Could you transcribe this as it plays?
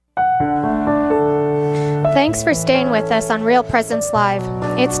Thanks for staying with us on Real Presence Live.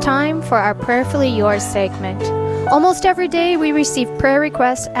 It's time for our Prayerfully Yours segment. Almost every day we receive prayer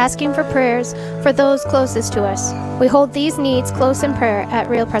requests asking for prayers for those closest to us. We hold these needs close in prayer at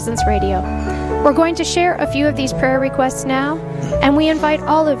Real Presence Radio. We're going to share a few of these prayer requests now, and we invite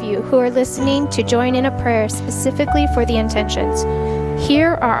all of you who are listening to join in a prayer specifically for the intentions.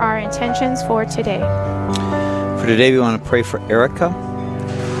 Here are our intentions for today. For today, we want to pray for Erica,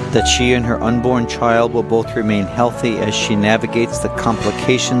 that she and her unborn child will both remain healthy as she navigates the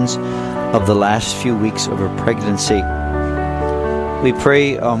complications of the last few weeks of her pregnancy. We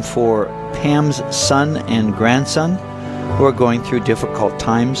pray for Pam's son and grandson who are going through difficult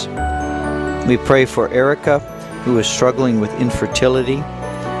times. We pray for Erica, who is struggling with infertility.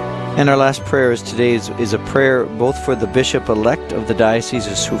 And our last prayer today is a prayer both for the Bishop-elect of the Diocese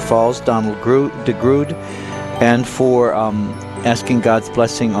of Sioux Falls, Donald DeGrood, and for asking God's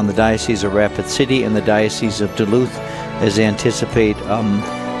blessing on the Diocese of Rapid City and the Diocese of Duluth as they anticipate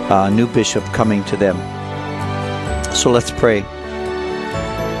a new bishop coming to them. So let's pray.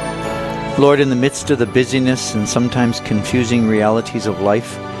 Lord, in the midst of the busyness and sometimes confusing realities of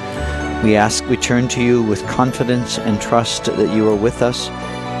life, we turn to you with confidence and trust that you are with us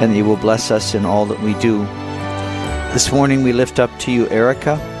and that you will bless us in all that we do. This morning we lift up to you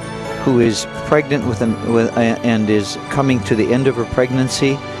Erica, who is pregnant and is coming to the end of her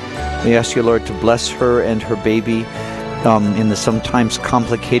pregnancy. We ask you, Lord, to bless her and her baby in the sometimes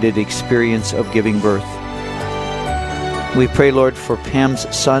complicated experience of giving birth. We pray, Lord, for Pam's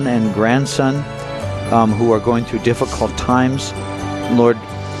son and grandson who are going through difficult times. Lord,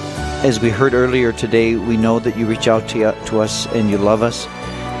 as we heard earlier today, we know that you reach out to us and you love us,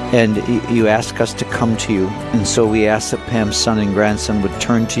 and you ask us to come to you. And so we ask that Pam's son and grandson would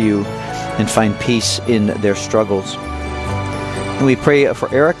turn to you and find peace in their struggles. And we pray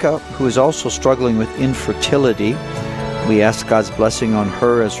for Erica, who is also struggling with infertility. We ask God's blessing on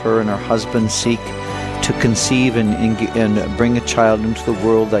her as her and her husband seek to conceive and bring a child into the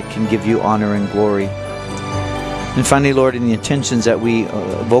world that can give you honor and glory. And finally, Lord, in the intentions that we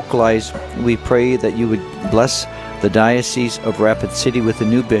vocalize, we pray that you would bless the Diocese of Rapid City with a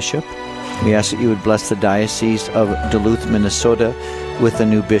new bishop. We ask that you would bless the Diocese of Duluth, Minnesota with a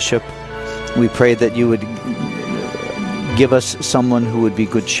new bishop. We pray that you would give us someone who would be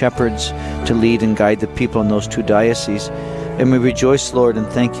good shepherds to lead and guide the people in those two dioceses. And we rejoice, Lord, and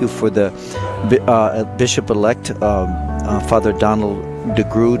thank you for the Bishop-elect, Father Donald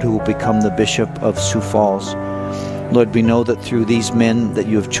DeGrood, who will become the Bishop of Sioux Falls. Lord, we know that through these men that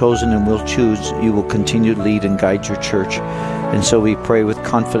you have chosen and will choose, you will continue to lead and guide your church. And so we pray with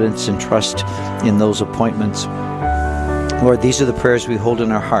confidence and trust in those appointments. Lord, these are the prayers we hold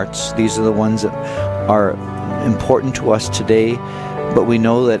in our hearts. These are the ones that are important to us today. But we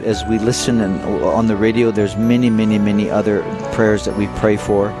know that as we listen and on the radio, there's many, many, many other prayers that we pray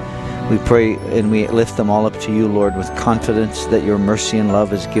for. We pray and we lift them all up to you, Lord, with confidence that your mercy and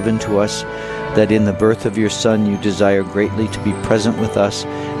love is given to us, that in the birth of your Son you desire greatly to be present with us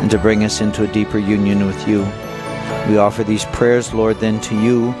and to bring us into a deeper union with you. We offer these prayers, Lord, then to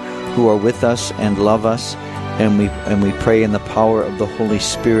you who are with us and love us, and we pray in the power of the Holy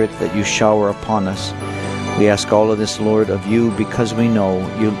Spirit that you shower upon us. We ask all of this, Lord, of you because we know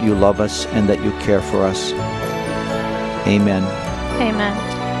you love us and that you care for us. Amen. Amen.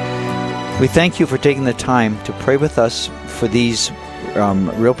 We thank you for taking the time to pray with us for these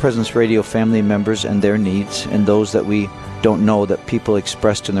Real Presence Radio family members and their needs, and those that we don't know that people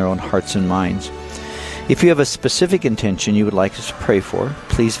expressed in their own hearts and minds. If you have a specific intention you would like us to pray for,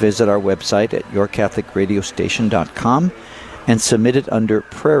 please visit our website at yourcatholicradiostation.com and submit it under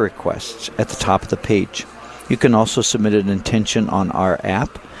prayer requests at the top of the page. You can also submit an intention on our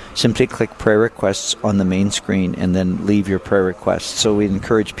app. Simply click prayer requests on the main screen and then leave your prayer requests. So we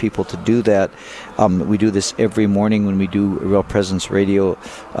encourage people to do that. We do this every morning when we do Real Presence Radio,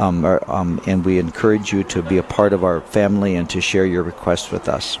 and we encourage you to be a part of our family and to share your requests with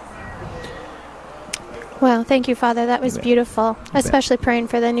us. Well, thank you, Father. That was beautiful, especially praying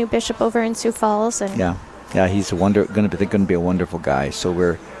for the new bishop over in Sioux Falls. And yeah, he's going to be a wonderful guy. So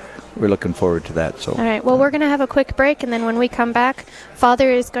we're looking forward to that. So. All right. Well, we're going to have a quick break, and then when we come back,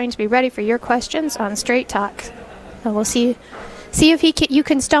 Father is going to be ready for your questions on Straight Talk. And we'll see if you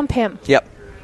can stump him. Yep.